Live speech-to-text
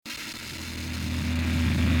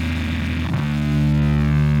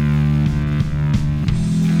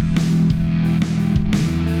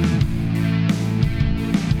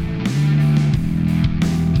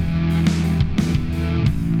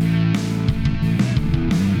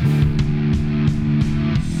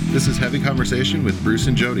This is Heavy Conversation with Bruce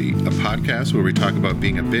and Jody, a podcast where we talk about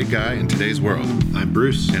being a big guy in today's world. I'm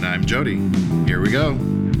Bruce. And I'm Jody. Here we go.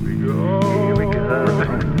 Here we go. All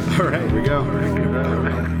right, here we go. All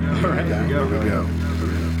right, here we go.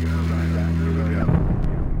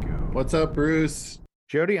 What's up, Bruce?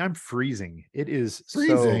 Jody, I'm freezing. It is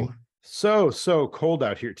Freezing? so cold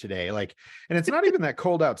out here today. And it's not even that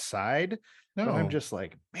cold outside. No. But I'm just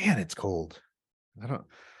like, man, it's cold. I don't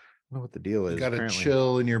know what the deal is. You got apparently. a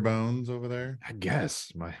chill in your bones over there? I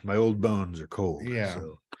guess my old bones are cold. Yeah.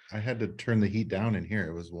 So. I had to turn the heat down in here.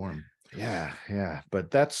 It was warm. Yeah.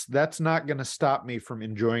 But that's not going to stop me from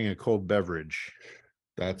enjoying a cold beverage.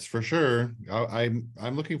 That's for sure. I'm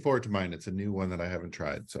looking forward to mine. It's a new one that I haven't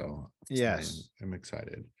tried, so yes, I'm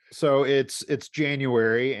excited. So it's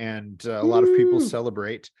January, and a lot of people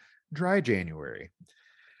celebrate Dry January,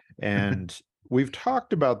 and we've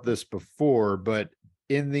talked about this before, but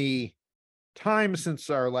in the time since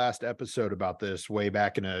our last episode about this, way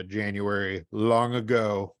back in a January long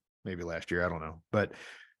ago, maybe last year, I don't know, but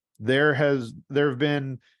there have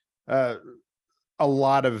been a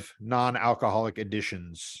lot of non-alcoholic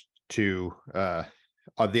additions to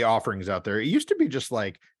the offerings out there. It used to be just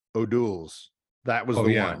like O'Doul's. That was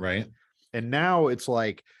the one, right? And now it's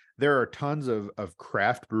like there are tons of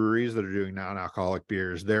craft breweries that are doing non-alcoholic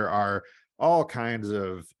beers. There are all kinds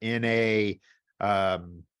of NA, I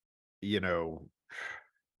don't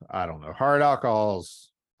know, hard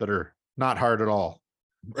alcohols that are not hard at all.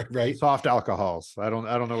 Right. Soft alcohols. I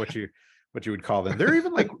don't know what you would call them. They're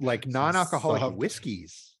even like non-alcoholic Soft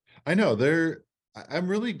whiskeys. I know I'm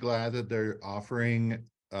really glad that they're offering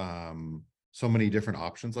so many different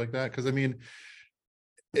options like that, because I mean,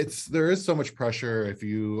 there is so much pressure if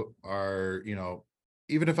you are,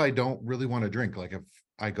 even if I don't really want to drink, like if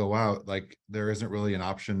I go out, like there isn't really an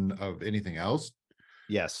option of anything else.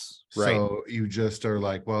 Yes, right. So you just are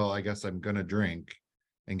like, well, I guess I'm gonna drink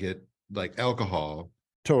and get like alcohol.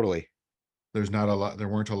 Totally. There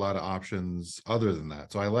weren't a lot of options other than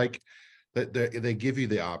that. So I like that they give you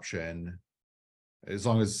the option, as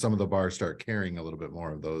long as some of the bars start carrying a little bit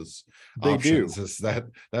more of those options.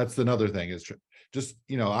 That's another thing is just,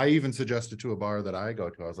 I even suggested to a bar that I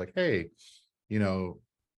go to, I was like, hey,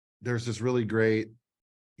 there's this really great,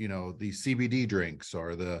 the CBD drinks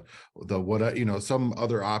or the what, some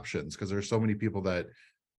other options, because there's so many people that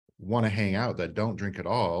want to hang out that don't drink at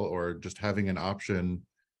all, or just having an option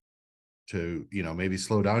to, maybe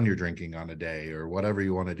slow down your drinking on a day or whatever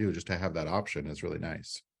you want to do, just to have that option is really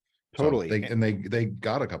nice. Totally. So they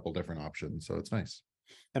got a couple different options, so it's nice.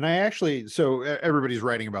 And so everybody's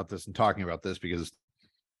writing about this and talking about this because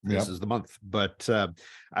this is the month. But a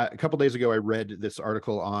couple days ago, I read this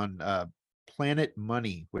article on Planet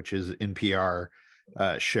Money, which is NPR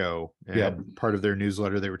show, and part of their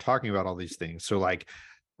newsletter. They were talking about all these things. So like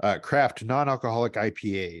craft non-alcoholic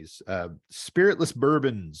IPAs, spiritless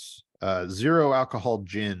bourbons, zero alcohol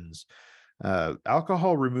gins,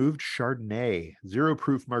 alcohol removed Chardonnay, zero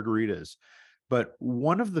proof margaritas. But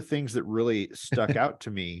one of the things that really stuck out to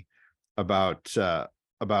me about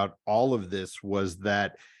all of this was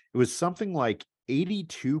that it was something like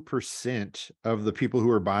 82% of the people who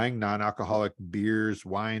are buying non-alcoholic beers,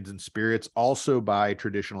 wines, and spirits also buy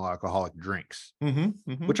traditional alcoholic drinks,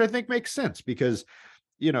 which I think makes sense because,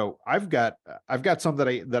 I've got some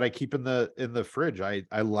that I keep in the fridge.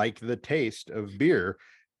 I like the taste of beer.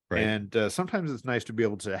 Right. And sometimes it's nice to be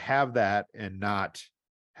able to have that and not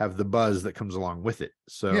have the buzz that comes along with it.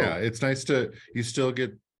 So yeah, it's nice you still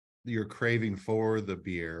get your craving for the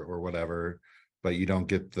beer or whatever, but you don't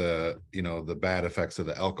get the bad effects of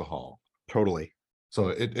the alcohol. Totally. So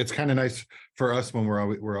it's kind of nice for us when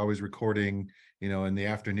we're always recording, in the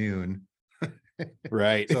afternoon.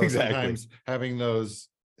 Right. So exactly. Sometimes having those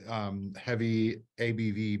heavy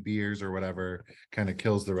ABV beers or whatever kind of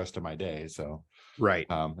kills the rest of my day. So right.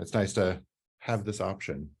 It's nice to have this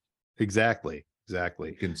option. Exactly.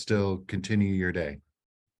 You can still continue your day.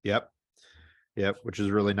 Yep. Which is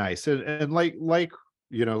really nice. And like we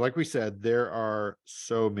said, there are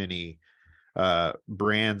so many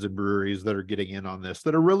brands and breweries that are getting in on this,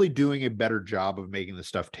 that are really doing a better job of making the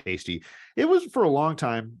stuff tasty. It was for a long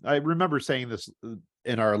time. I remember saying this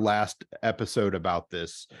in our last episode about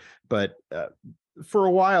this, but for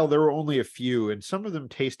a while there were only a few, and some of them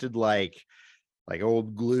tasted like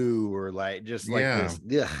old glue or like just like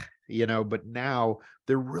this, but now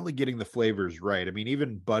they're really getting the flavors right. I mean,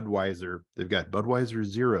 even Budweiser, they've got Budweiser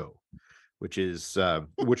Zero, which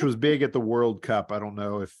was big at the World Cup. I don't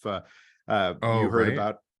know if you heard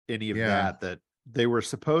about any of that they were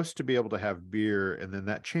supposed to be able to have beer, and then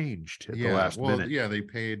that changed at the last minute. Yeah, they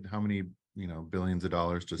paid how many billions of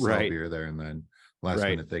dollars to sell beer there, and then last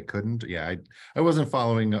minute they couldn't. Yeah, I wasn't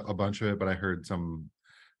following a bunch of it, but I heard some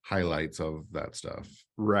highlights of that stuff.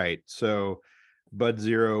 Right. So Bud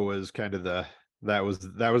Zero was kind of that was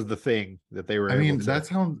the thing that they were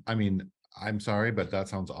I'm sorry, but that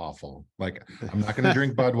sounds awful. Like, I'm not going to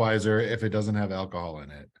drink Budweiser if it doesn't have alcohol in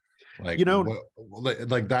it. Like,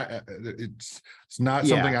 like that. It's not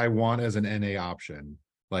something I want as an NA option.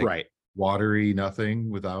 Like, watery nothing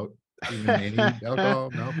without even any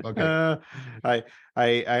alcohol. No, okay.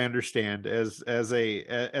 I understand as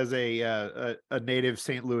a native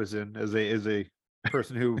St. Louisan, as a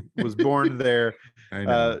person who was born there. I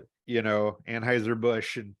know.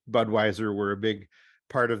 Anheuser-Busch and Budweiser were a big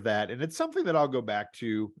part of that, and it's something that I'll go back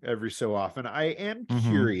to every so often. I am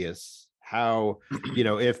curious how,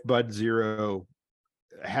 if Bud Zero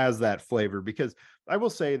has that flavor, because I will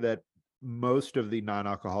say that most of the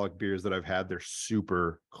non-alcoholic beers that I've had, they're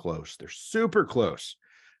super close. They're super close,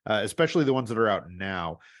 especially the ones that are out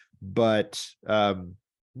now. But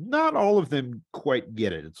not all of them quite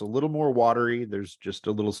get it. It's a little more watery. There's just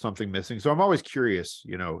a little something missing. So I'm always curious,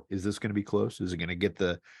 is this going to be close? Is it going to get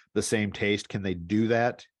the same taste? Can they do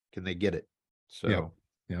that? Can they get it? So,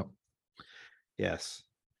 yeah. Yes.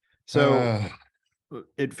 So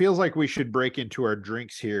it feels like we should break into our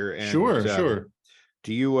drinks here. And, sure.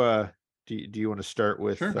 Do you want to start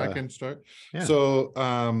with? Sure, I can start. Yeah. So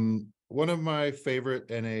one of my favorite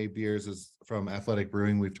NA beers is from Athletic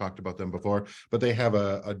Brewing. We've talked about them before, but they have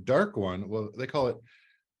a dark one. Well, they call it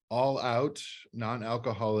All Out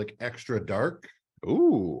Non-Alcoholic Extra Dark.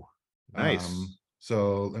 Ooh, nice.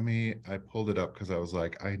 So I pulled it up because I was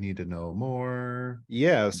like, I need to know more.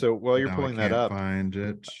 Yeah. So while you're pulling that up, find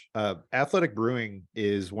it. Athletic Brewing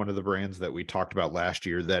is one of the brands that we talked about last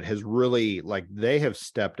year that has really, they have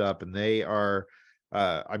stepped up, and they are,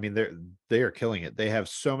 they are killing it. They have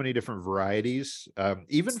so many different varieties,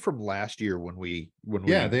 even from last year when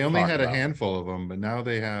they only had a handful of them, but now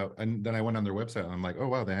they have. And then I went on their website and I'm like, oh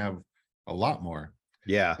wow, they have a lot more.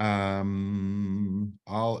 Yeah.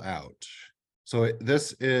 All Out. So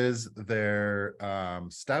this is their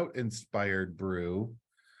stout inspired brew.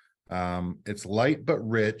 It's light but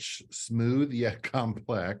rich, smooth yet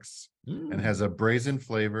complex, and has a brazen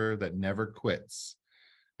flavor that never quits.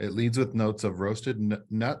 It leads with notes of roasted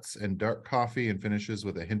nuts and dark coffee, and finishes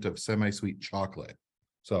with a hint of semi-sweet chocolate.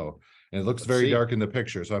 So, and it looks very dark in the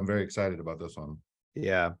picture, so I'm very excited about this one.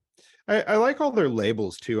 Yeah. I like all their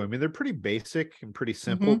labels too. I mean, they're pretty basic and pretty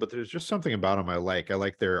simple, but there's just something about them I like. I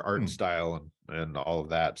like their art style and all of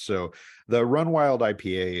that. So the Run Wild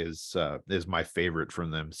IPA is my favorite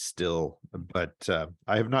from them still, but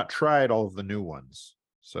I have not tried all of the new ones.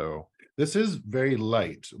 So this is very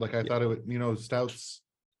light. Like I thought it would, stouts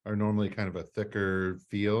are normally kind of a thicker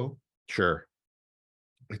feel. Sure.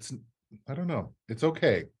 I don't know. It's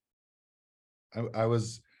okay. I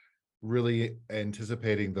was really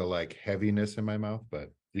anticipating the heaviness in my mouth,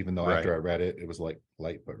 but even though after I read it, it was light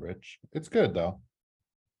but rich. It's good though.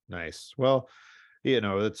 Nice. Well,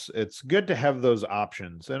 it's good to have those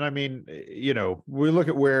options. And I mean, we look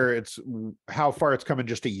at how far it's come in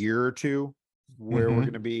just a year or two, where we're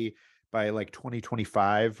going to be by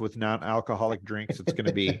 2025 with non-alcoholic drinks. It's going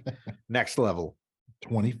to be next level.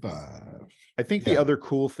 25. I think the other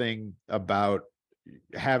cool thing about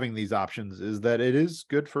having these options is that it is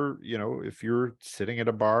good for, if you're sitting at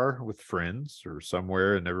a bar with friends or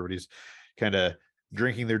somewhere and everybody's kind of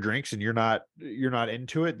drinking their drinks and you're not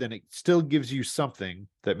into it, then it still gives you something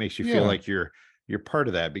that makes you feel like you're part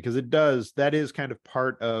of that, because that is kind of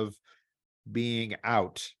part of being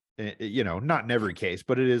out, not in every case,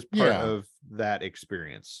 but it is part of that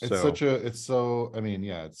experience. It's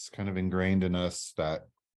kind of ingrained in us that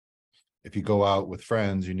if you go out with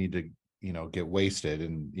friends, you need to get wasted,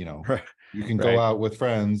 and you can go out with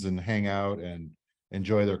friends and hang out and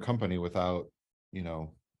enjoy their company without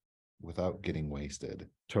getting wasted.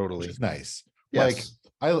 Totally. Which is nice. Yes.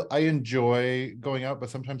 I enjoy going out,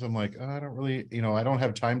 but sometimes I'm like, I don't really, I don't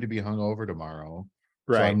have time to be hungover tomorrow.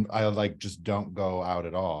 Right. So I just don't go out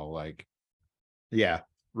at all. Yeah.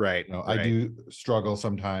 Right. I do struggle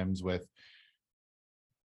sometimes with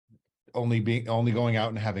only going out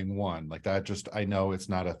and having one like that. I know it's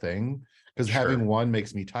not a thing, because having one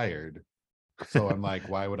makes me tired. So I'm like,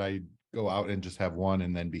 why would I go out and just have one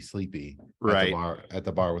and then be sleepy at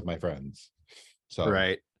the bar with my friends? So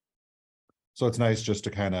so it's nice just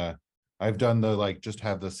to I've done just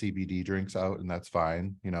have the CBD drinks out, and that's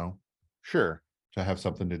fine, sure, to have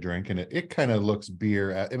something to drink. And it kind of looks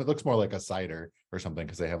it looks more like a cider or something,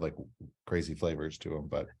 because they have crazy flavors to them.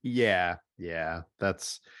 But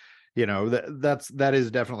that's that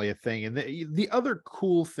is definitely a thing. And the other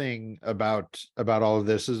cool thing about all of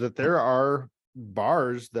this is that there are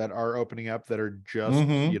bars that are opening up that are just,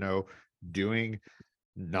 Mhm. doing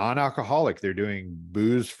non-alcoholic. They're doing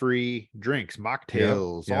booze-free drinks, Yep,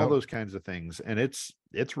 mocktails, all yep. those kinds of things. And it's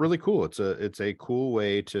really cool. It's a cool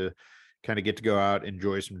way to kind of get to go out,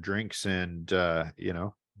 enjoy some drinks, and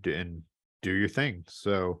do your thing.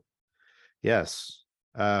 So yes.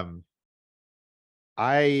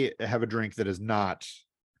 I have a drink that is not,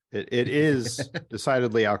 it is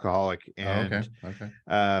decidedly alcoholic. Oh, okay, And okay.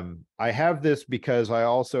 I have this because I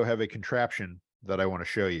also have a contraption that I want to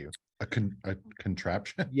show you. A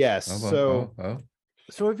contraption? Yes. Oh, So oh.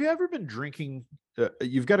 have you ever been drinking?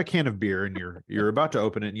 You've got a can of beer and you're about to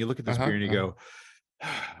open it, and you look at this beer and you go,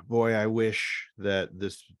 "Boy, I wish that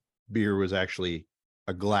this beer was actually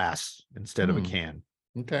a glass instead of a can."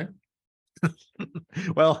 Okay.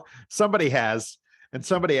 Well, somebody has, and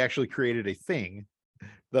somebody actually created a thing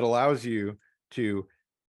that allows you to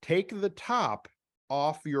take the top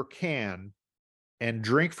off your can and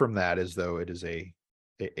drink from that as though it is a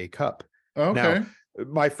cup. Now, Okay.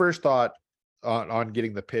 my first thought on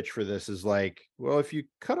getting the pitch for this is like, well, if you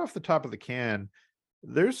cut off the top of the can,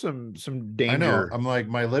 there's some I know. danger. I'm like,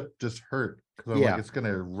 my lip just hurt because I'm like, Yeah, it's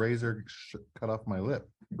gonna cut off my lip.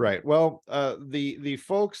 right. Well, the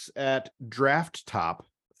folks at Draft Top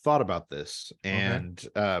thought about this, Okay. and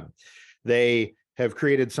they have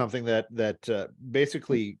created something that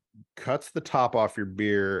basically cuts the top off your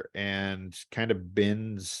beer and kind of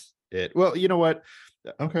bends it. Well, you know what?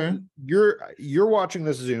 Okay. You're watching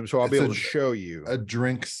this Zoom, so I'll be It's able to show you.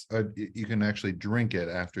 you can actually drink it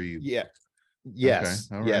after you. Yeah. Okay. Yes.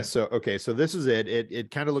 All right. Yes. So okay. So this is it. It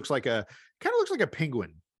kind of looks like a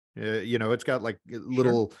penguin. It's got like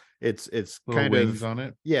little. It's Little kind wings of, on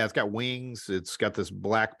it. yeah. It's got wings. It's got this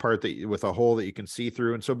black part with a hole that you can see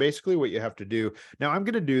through. And so basically, what you have to do now, I'm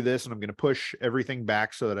going to do this, and I'm going to push everything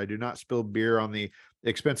back so that I do not spill beer on the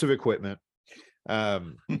expensive equipment.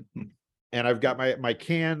 And I've got my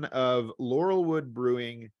can of Laurelwood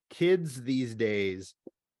Brewing Kids These Days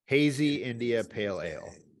Hazy India Pale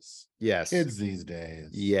Ale. Yes. Kids these days.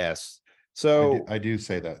 Yes. So I do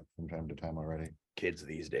say that from time to time already. Kids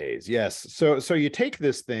these days. Yes. So you take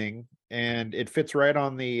this thing and it fits right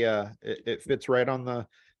on the it fits right on the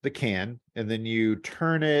can, and then you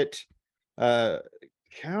turn it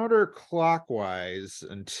counterclockwise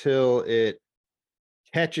until it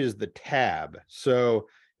catches the tab. So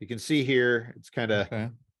you can see here it's kind of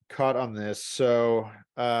caught on this. So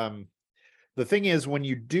the thing is, when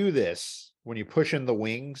you do this, when you push in the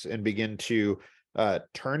wings and begin to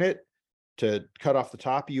turn it to cut off the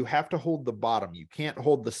top, you have to hold the bottom. You can't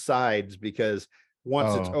hold the sides, because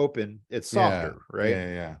once it's open, it's softer, right?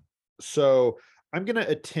 Yeah. So I'm going to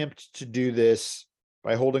attempt to do this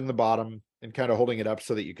by holding the bottom and kind of holding it up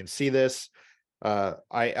so that you can see this. I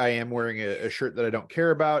am wearing a shirt that I don't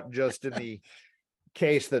care about, just in the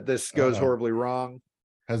case that this goes horribly wrong.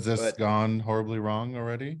 Has this gone horribly wrong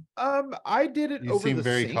already? I did it. You over seem the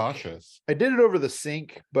very sink. cautious. I did it over the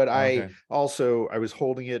sink, but Okay. I was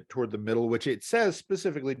holding it toward the middle, which it says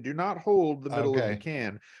specifically, do not hold the middle of the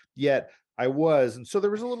can. Yet I was, and so there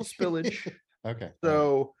was a little spillage. Okay.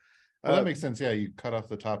 So well, that makes sense. Yeah, you cut off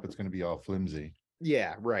the top, it's going to be all flimsy.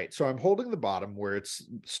 Yeah, right. So I'm holding the bottom where it's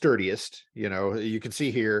sturdiest. You can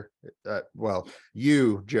see here. Well,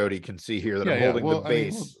 you, Jody, can see here that I'm holding the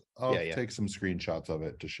base. I'll take some screenshots of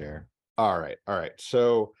it to share. All right.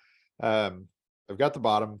 So I've got the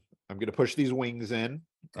bottom. I'm going to push these wings in.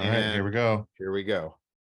 All right, here we go. Here we go.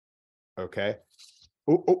 Okay.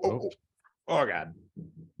 Oh, God.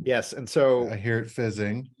 Yes. And so I hear it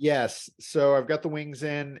fizzing. Yes. So I've got the wings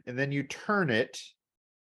in, and then you turn it,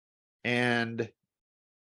 and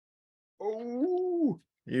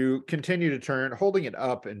you continue to turn. Holding it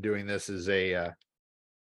up and doing this is it's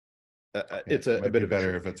a bit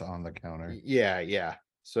better if it's on the counter. Yeah.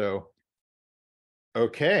 So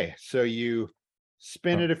okay, so you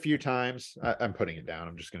spin it a few times. I'm putting it down.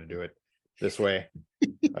 I'm just going to do it this way,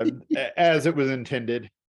 as it was intended.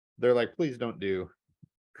 They're like, please don't do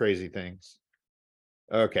crazy things.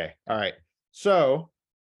 Okay, all right. So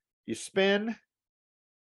you spin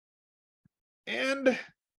and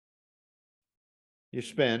you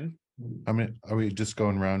spin. I mean, are we just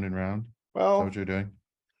going round and round? Well, is that what you're doing?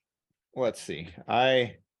 Let's see.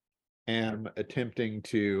 I am attempting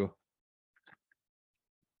to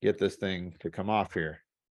get this thing to come off here.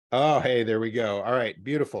 Oh, hey, there we go. All right,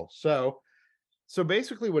 beautiful. So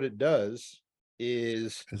basically what it does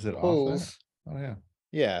is it pulls off there? Oh yeah.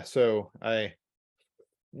 Yeah, so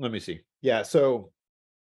let me see. Yeah, so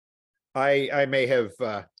I may have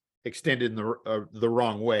extended in the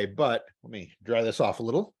wrong way, but let me dry this off a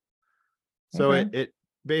little. So it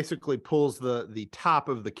basically pulls the top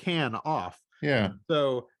of the can off. Yeah.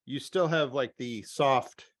 So you still have like the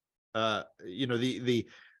soft, the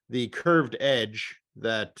curved edge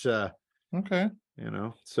that, Okay.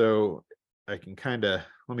 so I can kind of,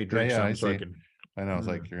 let me drink I some so I see. can. I know. It's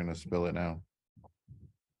like you're gonna spill it now.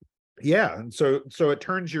 Yeah, and so it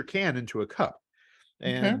turns your can into a cup,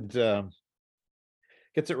 and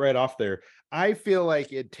gets it right off there. I feel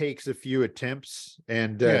like it takes a few attempts,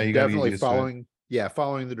 and You gotta get definitely used to it.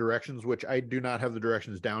 following the directions, which I do not have the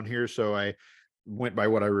directions down here, so I went by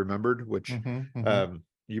what I remembered, which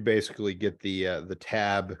you basically get the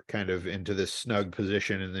tab kind of into this snug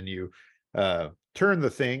position, and then you turn the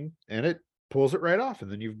thing and it pulls it right off,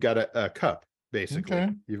 and then you've got a cup, basically.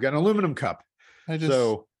 You've got an aluminum cup.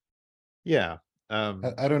 So yeah.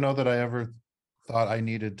 I don't know that I ever thought I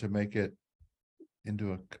needed to make it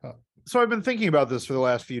into a cup. So I've been thinking about this for the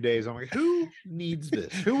last few days. I'm like, who needs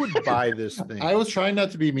this? Who would buy this thing? I was trying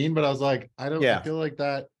not to be mean, but I was like, I feel like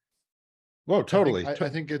that. Well, totally. I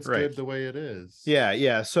think it's right. good the way it is.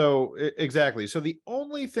 Yeah. So exactly. So the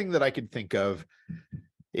only thing that I could think of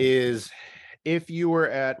is if you were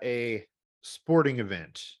at a sporting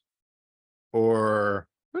event, or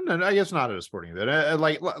no, I guess not at a sporting event.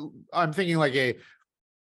 Like I'm thinking like a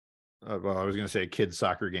well, I was going to say a kid's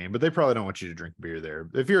soccer game, but they probably don't want you to drink beer there.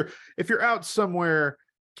 If you're out somewhere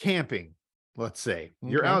camping, let's say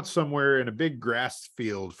you're out somewhere in a big grass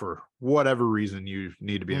field for whatever reason you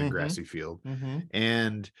need to be in a grassy field,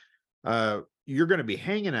 and you're going to be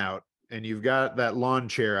hanging out, and you've got that lawn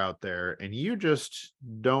chair out there, and you just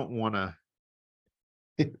don't want to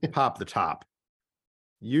pop the top.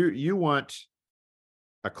 You want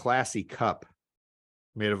a classy cup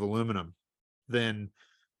made of aluminum, then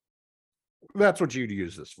that's what you'd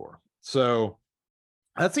use this for. So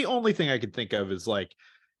that's the only thing I could think of, is like,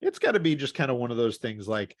 it's got to be just kind of one of those things.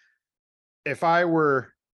 Like if I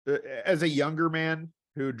were as a younger man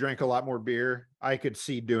who drank a lot more beer, I could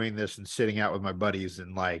see doing this and sitting out with my buddies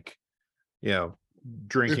and like,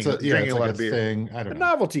 drinking a lot of beer. I don't know.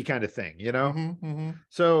 Novelty kind of thing,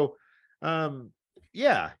 So,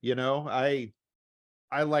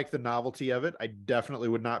 I like the novelty of it. I definitely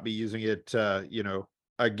would not be using it,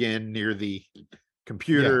 again, near the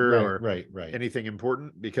computer or anything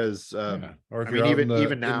important, because or if you're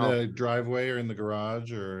even now in the driveway or in the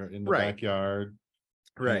garage or in the backyard,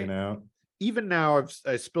 hanging out. Even now,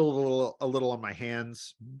 I spilled a little on my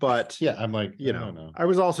hands, but I'm like, I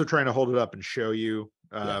was also trying to hold it up and show you.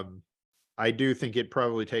 I do think it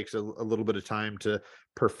probably takes a little bit of time to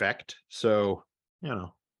perfect. So,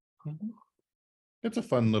 it's a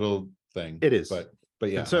fun little thing. It is, but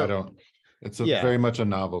yeah, so, it's very much a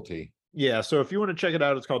novelty. Yeah. So if you want to check it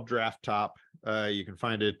out, it's called Draft Top. You can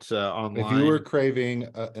find it online. If you were craving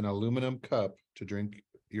an aluminum cup to drink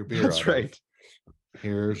your beer, that's right.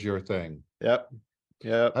 Here's your thing. Yep.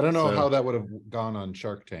 I don't know how that would have gone on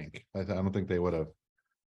Shark Tank. I don't think they would have.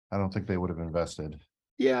 I don't think they would have invested.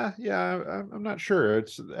 Yeah. I'm not sure.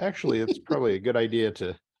 It's probably a good idea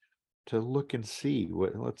to look and see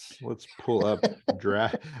what. Let's pull up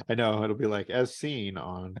draft. I know it'll be like as seen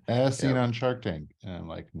on Shark Tank, and I'm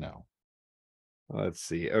like, no. Let's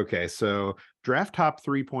see. Okay, so Draft Top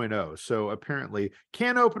 3.0. So apparently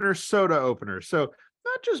can opener, soda opener. So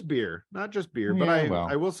not just beer, but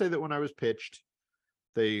I will say that when I was pitched,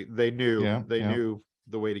 they knew knew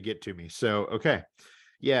the way to get to me. So okay.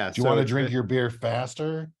 Yeah. Do you want to drink your beer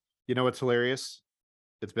faster? You know what's hilarious?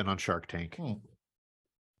 It's been on Shark Tank.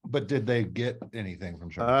 But did they get anything from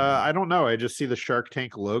Shark Tank? I don't know. I just see the Shark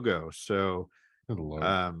Tank logo. So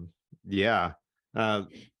yeah.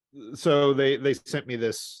 So they sent me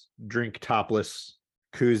this drink topless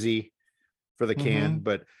koozie for the can,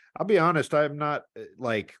 but I'll be honest, I'm not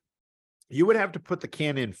like, you would have to put the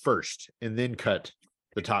can in first and then cut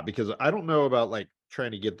the top, because I don't know about like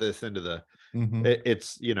trying to get this into the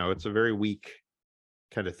it's it's a very weak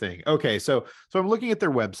kind of thing. Okay, so I'm looking at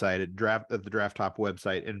their website, at the Draft Top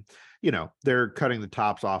website, and they're cutting the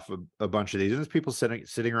tops off of a bunch of these, and there's people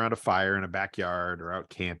sitting around a fire in a backyard or out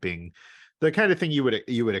camping. The kind of thing you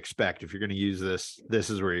would expect if you're going to use this. This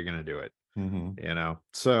is where you're going to do it.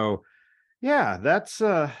 So yeah, that's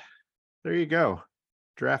there you go.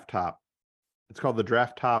 Draft Top. It's called the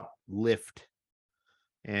Draft Top Lift,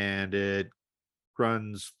 and it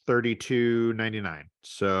runs $32.99.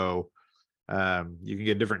 So you can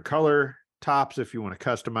get different color tops if you want to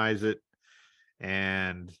customize it,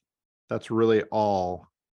 and that's really all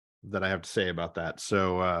that I have to say about that.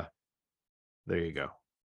 So there you go.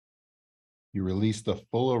 You release the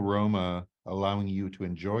full aroma, allowing you to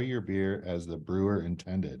enjoy your beer as the brewer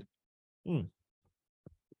intended.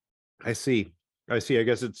 I see. I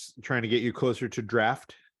guess it's trying to get you closer to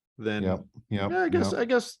draft than. Yep. I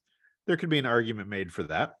guess there could be an argument made for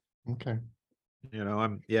that. Okay.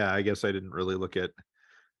 I guess I didn't really look at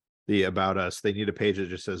the About Us. They need a page that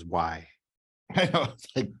just says why. I know. It's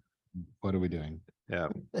like, what are we doing? Yeah.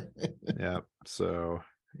 Yeah. So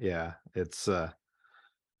yeah, it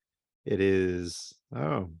is.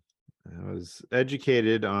 Oh, I was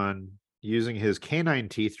educated on using his canine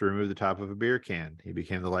teeth to remove the top of a beer can. He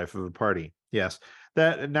became the life of a party. Yes.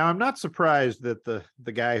 Now I'm not surprised that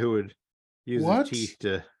the guy who would use his teeth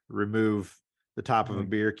to remove the top of a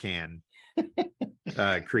beer can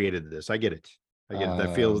created this. I get it.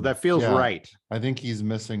 That feels right. I think he's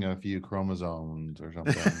missing a few chromosomes or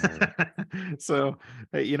something. So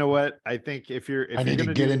you know what? I think if I need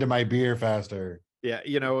to get into my beer faster. Yeah,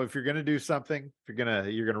 if you're gonna do something, if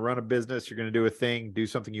you're gonna run a business, you're gonna do a thing, do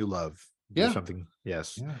something you love. Do something.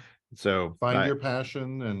 Yes. Yeah. So find your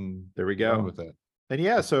passion, and there we go with it.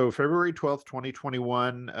 And so February 12th,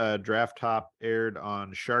 2021, Draft Top aired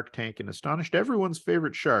on Shark Tank and astonished everyone's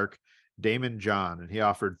favorite shark, Daymond John, and he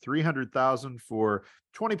offered $300,000 for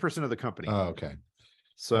 20% of the company. Oh, okay.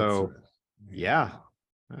 So yeah.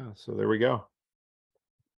 So there we go.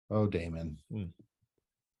 Oh, Daymond.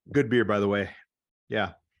 Good beer, by the way.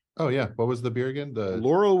 Yeah. Oh yeah. What was the beer again? The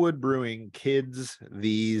Laurelwood Brewing Kids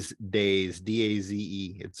These Days,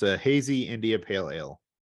 DAZE. It's a hazy India Pale Ale.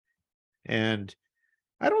 And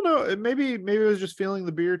I don't know, maybe I was just feeling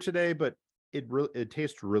the beer today, but it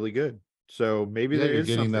tastes really good. So maybe there is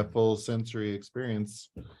getting that full sensory experience.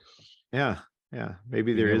 Yeah.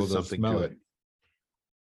 Maybe there is something to it.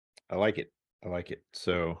 I like it.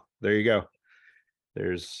 So there you go.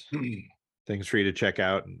 There's things for you to check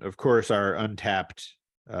out. And of course, our Untapped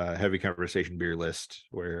Heavy Conversation beer list,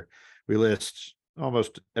 where we list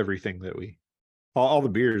almost everything that all the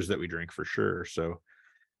beers that we drink for sure. So,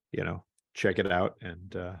 check it out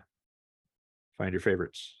and find your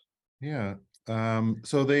favorites. Yeah.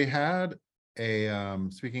 So they had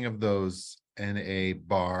speaking of those NA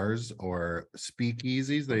bars or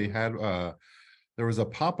speakeasies, they had there was a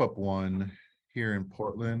pop-up one here in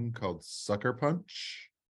Portland called Sucker Punch.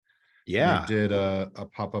 Yeah. They did a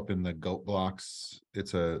pop-up in the Goat Blocks.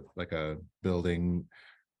 It's like a building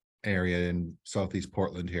area in Southeast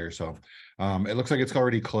Portland here. So it looks like it's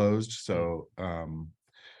already closed. So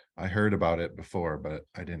I heard about it before, but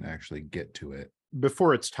I didn't actually get to it.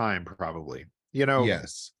 Before its time, probably.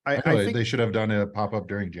 Yes. I think they should have done a pop-up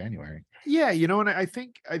during January. Yeah, and I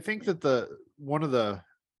think that one of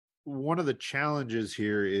the challenges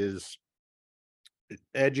here is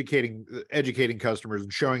educating customers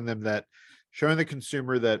and showing the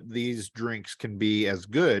consumer that these drinks can be as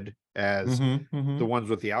good as the ones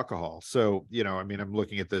with the alcohol. So, I'm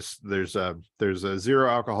looking at this. There's a 0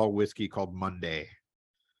 alcohol whiskey called Monday.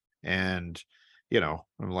 And,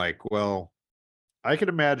 I'm like, well, I could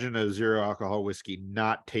imagine a 0 alcohol whiskey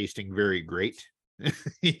not tasting very great,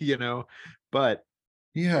 but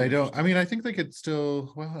yeah, I think they could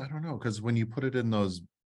still, well, I don't know. Cause when you put it in those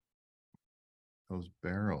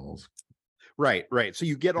barrels. Right. So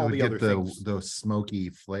you get all the other things, the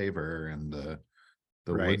smoky flavor and the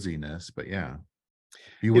woodsiness, but yeah,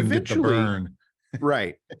 you wouldn't get the burn.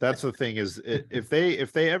 Right. That's the thing is if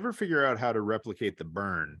they ever figure out how to replicate the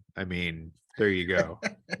burn, there you go.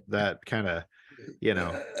 That kind of,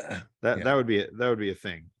 that would be a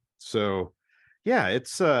thing. So yeah,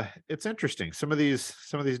 it's interesting. Some of these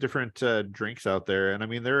different drinks out there.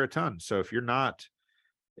 And there are a ton. So if you're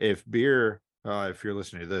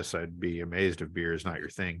listening to this, I'd be amazed if beer is not your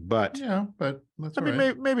thing, but yeah, but that's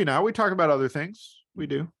maybe not. We talk about other things. We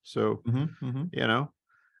do. So,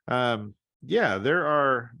 yeah, there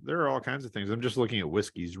are all kinds of things. I'm just looking at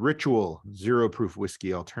whiskeys. Ritual 0 proof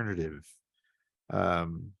whiskey alternative.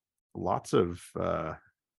 Lots of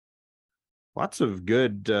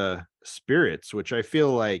good spirits, which I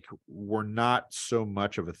feel like were not so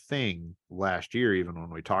much of a thing last year, even when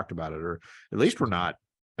we talked about it, or at least we're not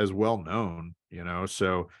as well known,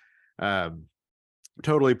 so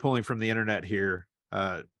totally pulling from the internet here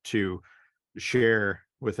to share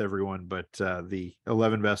with everyone, but the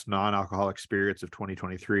 11 best non-alcoholic spirits of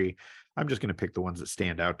 2023. I'm just going to pick the ones that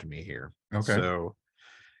stand out to me here. Okay. So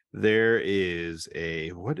there is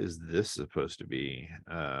what is this supposed to be?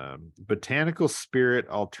 Botanical spirit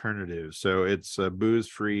alternative. So it's booze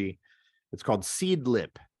free. It's called Seed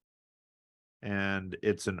Lip, and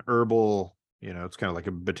it's an herbal, it's kind of like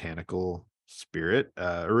a botanical spirit.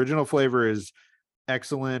 Original flavor is an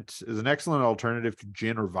excellent alternative to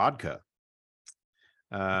gin or vodka.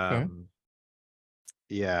 Okay.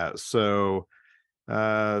 Yeah, so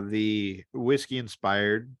the whiskey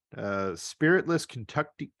inspired spiritless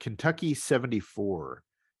Kentucky 74.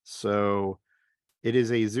 So It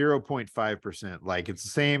is a 0.5%. Like it's the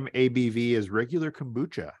same ABV as regular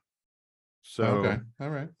kombucha. So Okay, all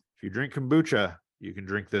right. if you drink kombucha, you can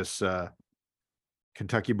drink this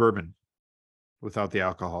Kentucky bourbon without the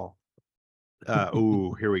alcohol.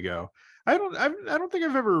 Ooh, here we go. I don't think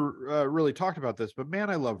I've ever really talked about this, but man,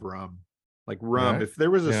 I love rum. Like rum. Yeah, If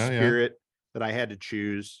there was a yeah, spirit that I had to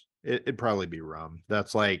choose, it'd probably be rum.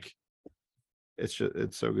 That's like, it's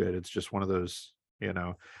so good. It's just one of those,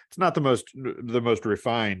 it's not the most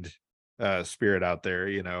refined spirit out there,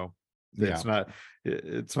 yeah.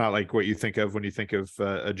 It's not like what you think of when you think of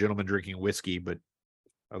a gentleman drinking whiskey, but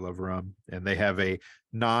I love rum. And they have a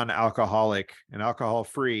non-alcoholic and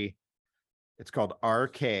alcohol-free, it's called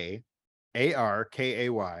RK,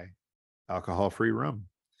 ARKAY, alcohol-free rum,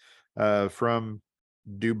 from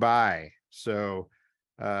Dubai. So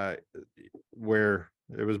where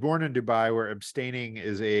it was born in Dubai, where abstaining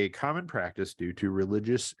is a common practice due to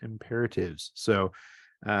religious imperatives. So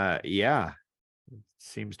yeah, it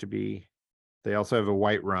seems to be. They also have a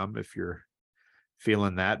white rum if you're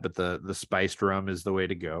feeling that, but the spiced rum is the way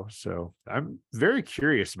to go. So I'm very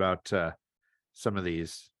curious about some of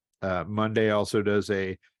these. Monday also does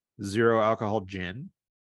a 0 alcohol gin.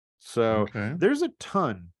 So Okay. there's a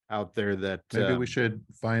ton out there that maybe we should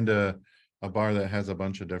find a bar that has a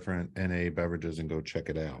bunch of different NA beverages and go check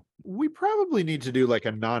it out. We probably need to do like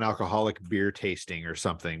a non-alcoholic beer tasting or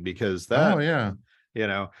something, because Oh yeah.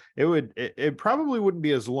 It probably wouldn't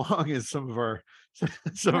be as long as some of our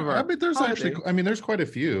I mean, there's holiday. actually, there's quite a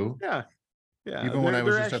few. Yeah. Even when I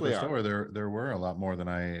was just at the are. store, there were a lot more than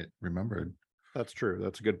I remembered. That's true.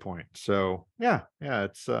 That's a good point. So yeah,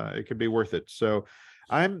 it's it could be worth it. So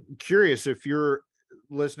I'm curious if you're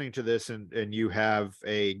listening to this and you have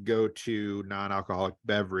a go-to non-alcoholic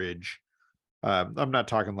beverage. I'm not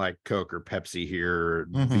talking like Coke or Pepsi here, or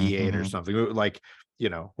V8 or something. Like,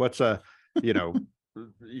 what's a, a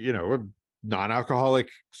non-alcoholic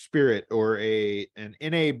spirit or an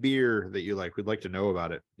NA beer that you like. We'd like to know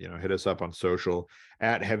about it. Hit us up on social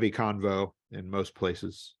at Heavy Convo in most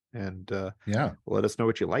places, and yeah, let us know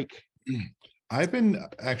what you like. I've been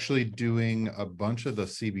actually doing a bunch of the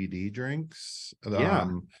CBD drinks. Yeah.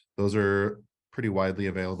 Those are pretty widely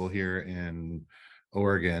available here in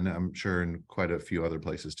Oregon. I'm sure in quite a few other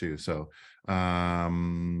places too. So,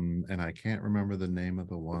 and I can't remember the name of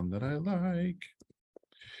the one that I like.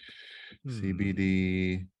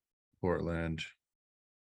 CBD Portland.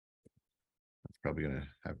 That's probably gonna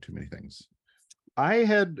have too many things. I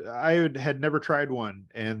had never tried one,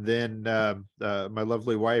 and then my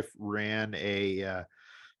lovely wife ran a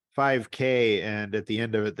 5K, and at the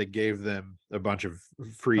end of it, they gave them a bunch of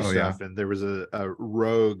free stuff, and there was a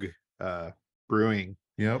Rogue Brewing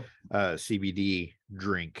CBD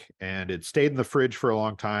drink, and it stayed in the fridge for a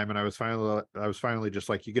long time, and I was finally just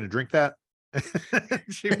like, "You gonna drink that?"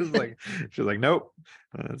 she was like, "Nope."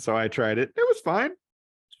 So I tried it. It was fine.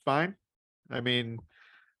 It's fine. I mean,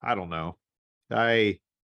 I don't know.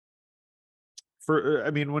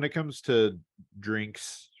 when it comes to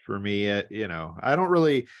drinks, for me, I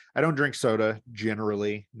don't drink soda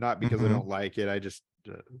generally, not because I don't like it. I just,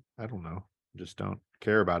 I don't know, just don't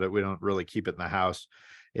care about it. We don't really keep it in the house.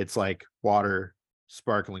 It's like water,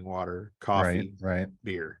 sparkling water, coffee, right,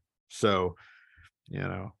 beer. So,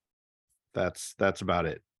 that's about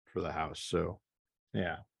it for the house. So,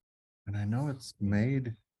 yeah. And I know it's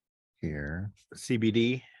made here.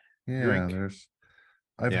 CBD drink.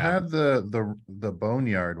 I've had the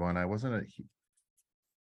Boneyard one. I wasn't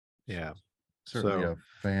certainly a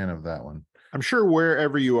fan of that one. I'm sure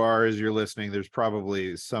wherever you are as you're listening, there's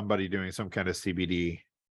probably somebody doing some kind of CBD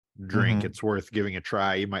drink. It's worth giving a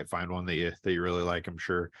try. You might find one that you really like. I'm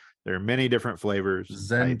sure there are many different flavors.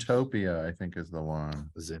 Zentopia, I think, is the one.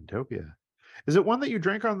 Zentopia. Is it one that you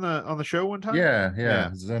drank on the show one time? Yeah.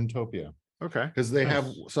 Zentopia. Okay. Because they have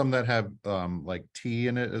some that have like tea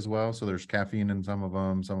in it as well. So there's caffeine in some of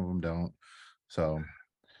them don't. So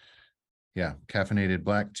yeah, caffeinated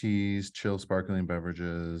black teas, chill sparkling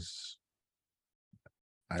beverages.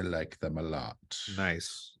 I like them a lot.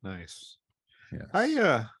 Nice. Yes.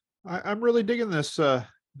 I'm really digging this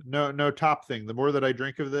no top thing. The more that I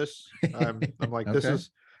drink of this, I'm like, this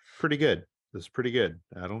is pretty good. This is pretty good.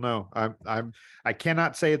 I don't know. I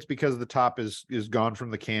cannot say it's because the top is gone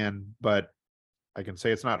from the can, but I can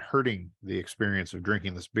say it's not hurting the experience of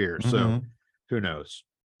drinking this beer. So who knows?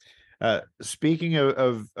 Speaking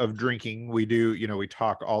of drinking, we do, we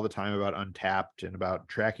talk all the time about Untappd and about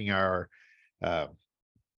tracking our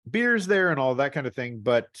beers there and all that kind of thing.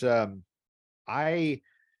 But I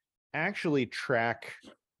actually track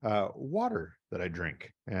water that I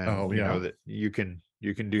drink, and that you can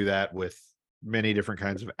do that with many different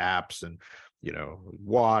kinds of apps. And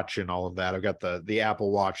watch and all of that. I've got the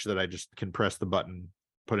Apple Watch that I just can press the button,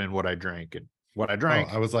 put in what I drank and what I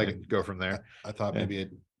drank. I was like, and go from there. I thought maybe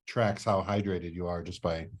it tracks how hydrated you are just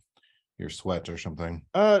by your sweat or something.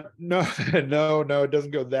 No, no, it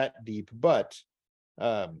doesn't go that deep. But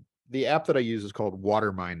the app that I use is called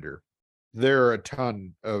Waterminder. There are a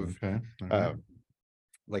ton of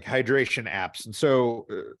like hydration apps, and so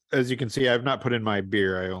as you can see, I've not put in my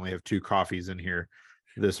beer. I only have 2 coffees in here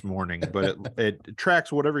this morning, but it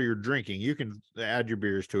tracks whatever you're drinking. You can add your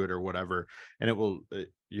beers to it or whatever, and it will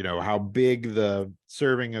how big the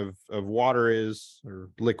serving of water is,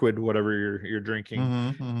 or liquid, whatever you're drinking,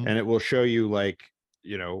 and it will show you like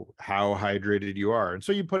how hydrated you are. And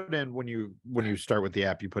so you put in, when you start with the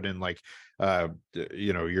app, you put in like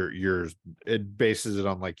your it bases it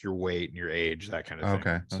on like your weight and your age, that kind of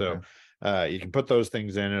thing. So you can put those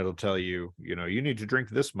things in. It'll tell you you need to drink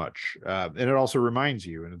this much, and it also reminds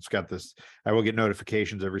you. And it's got this, I will get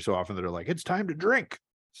notifications every so often that are like, it's time to drink.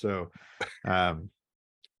 So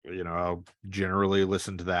I'll generally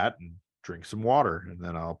listen to that and drink some water, and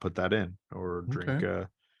then I'll put that in, or drink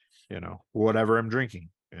whatever I'm drinking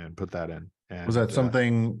and put that in. And was that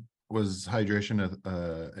something, was hydration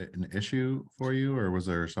an issue for you, or was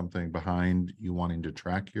there something behind you wanting to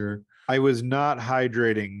track your? I was not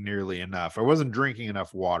hydrating nearly enough. I wasn't drinking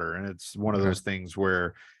enough water, and it's one of those things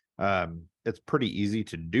where it's pretty easy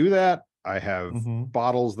to do that. I have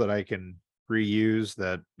bottles that I can reuse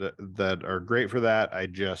that are great for that. I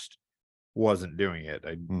just wasn't doing it.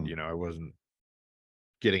 I wasn't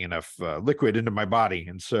getting enough liquid into my body.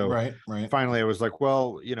 And so finally I was like,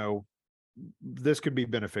 well, this could be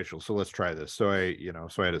beneficial, so let's try this. So I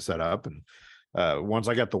had it set up, and once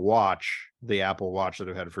I got the Apple Watch that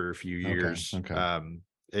I've had for a few years,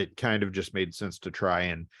 it kind of just made sense to try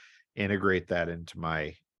and integrate that into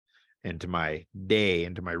my day,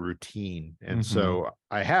 into my routine. And so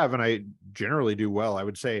I have, and I generally do well. I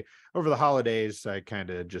would say over the holidays, I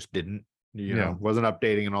kind of just didn't, wasn't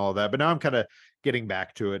updating and all of that, but now I'm kind of getting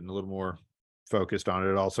back to it and a little more focused on it.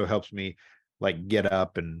 It also helps me like get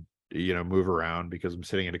up and, move around, because I'm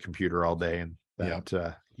sitting at a computer all day, and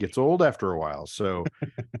that gets old after a while. So,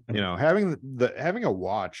 having a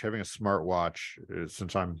watch, having a smart watch,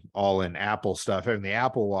 since I'm all in Apple stuff, having the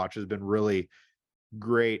Apple Watch has been really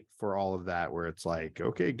great for all of that, where it's like,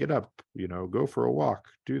 okay, get up, go for a walk,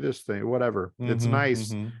 do this thing, whatever. It's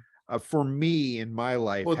nice for me in my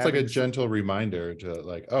life. Well, it's like a gentle reminder to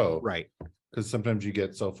like, oh, right. Because sometimes you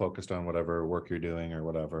get so focused on whatever work you're doing or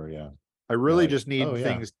whatever. Yeah. I really just need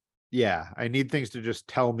things. Yeah. I need things to just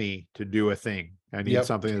tell me to do a thing. I need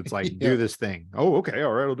something that's like, do this thing. Oh, okay.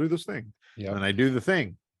 All right. I'll do this thing. Yeah. And I do the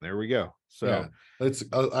thing. There we go. So it's,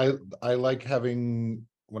 I like having,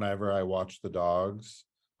 whenever I watch the dogs,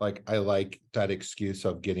 like I like that excuse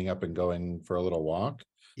of getting up and going for a little walk.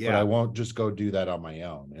 But I won't just go do that on my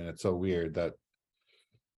own. And it's so weird that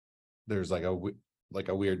there's like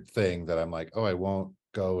a weird thing that I'm like, oh, I won't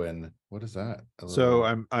go. And what is that? So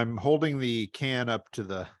I'm holding the can up to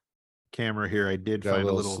the camera here. I did find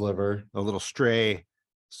a little sliver, a little stray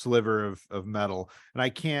sliver of metal, and I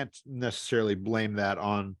can't necessarily blame that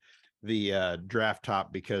on the draft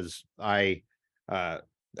top, because I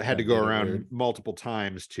had to go around multiple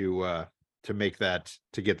times to make that,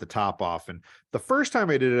 to get the top off. And the first time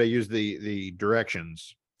I did it, I used the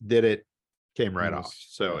directions, came right off.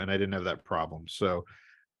 So, and I didn't have that problem. So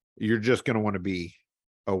you're just going to want to be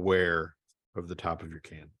aware of the top of your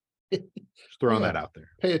can. Just throwing that out there.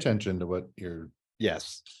 Pay attention to what you're.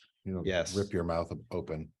 Yes. Rip your mouth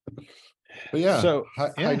open. But yeah, so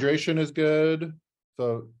hydration is good.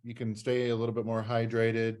 So you can stay a little bit more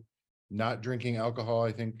hydrated. Not drinking alcohol,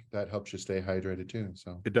 I think that helps you stay hydrated too.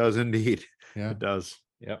 So it does indeed. Yeah, it does.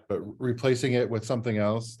 Yeah. But replacing it with something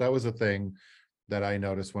else, that was a thing that I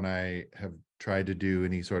noticed when I have tried to do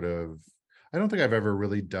any sort of, I don't think I've ever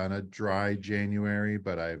really done a dry January,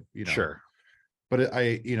 but I've, sure. But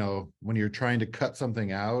when you're trying to cut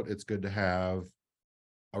something out, it's good to have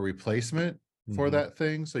a replacement for that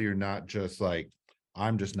thing. So you're not just like,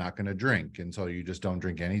 I'm just not going to drink. And so you just don't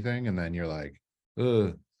drink anything. And then you're like,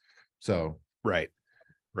 ugh. So, right.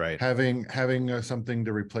 Having something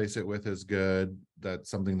to replace it with is good. That's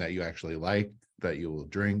something that you actually like, that you will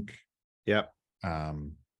drink. Yep.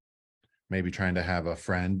 Maybe trying to have a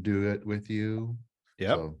friend do it with you.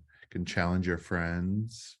 Yep. So you can challenge your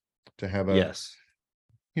friends to have a, yes.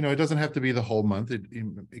 It doesn't have to be the whole month.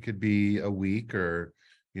 It could be a week, or,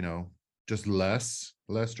 just less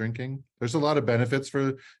drinking. There's a lot of benefits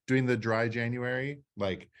for doing the dry January,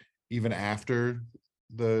 like even after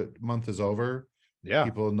the month is over. Yeah.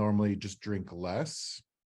 People normally just drink less.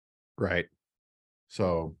 Right.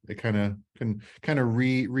 So it can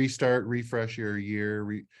restart, refresh your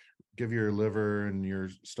year, give your liver and your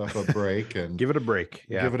stuff a break and give it a break.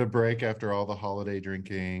 Yeah. Give it a break after all the holiday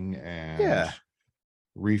drinking and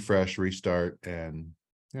refresh, restart, and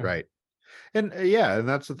right. And and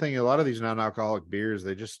that's the thing. A lot of these non-alcoholic beers,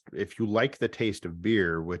 if you like the taste of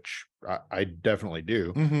beer, which I definitely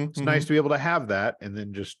do, it's nice to be able to have that and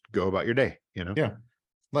then just go about your day, Yeah.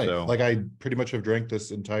 Like I pretty much have drank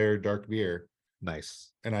this entire dark beer. Nice.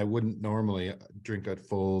 And I wouldn't normally drink a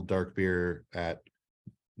full dark beer at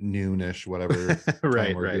noonish, whatever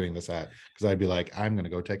time we're doing this at, because I'd be like, I'm going to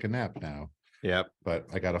go take a nap now. Yep. But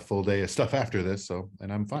I got a full day of stuff after this,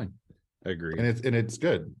 and I'm fine. Agree. And it's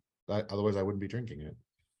good. Otherwise I wouldn't be drinking it.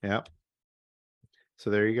 Yep. So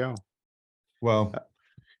there you go. Well,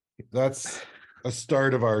 that's a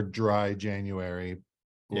start of our dry January.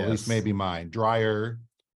 Well, at least maybe mine. Drier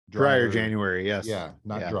January. Yes. Yeah.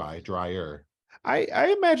 Not dry, drier.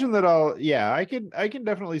 I imagine that I can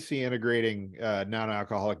definitely see integrating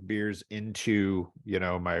non-alcoholic beers into,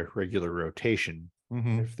 my regular rotation.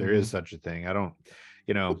 If there is such a thing. I don't,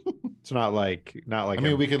 it's not like I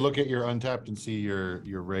mean, we could look at your Untapped and see your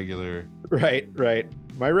regular. Right.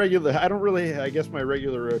 My regular, I guess my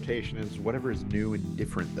regular rotation is whatever is new and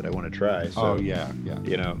different that I want to try. So, generally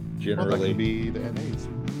that could be the NAs.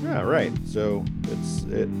 Yeah, right. So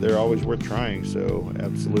they're always worth trying. So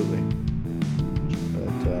absolutely.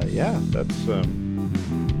 But that's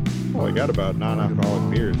all I got about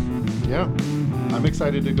non-alcoholic beers. Yeah, I'm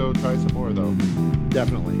excited to go try some more though.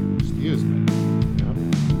 Definitely. Excuse me. All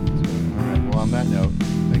right. Well, on that note,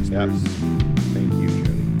 thanks, Bruce. Thank you,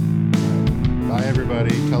 Jody. Bye,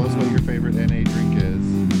 everybody. Tell us what your favorite NA drink is.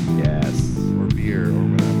 Yes. Or beer or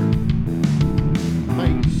whatever.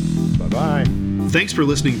 Bye. Bye-bye. Thanks for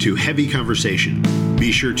listening to Heavy Conversation.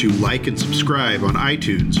 Be sure to like and subscribe on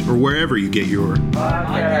iTunes or wherever you get your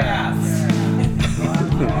podcast.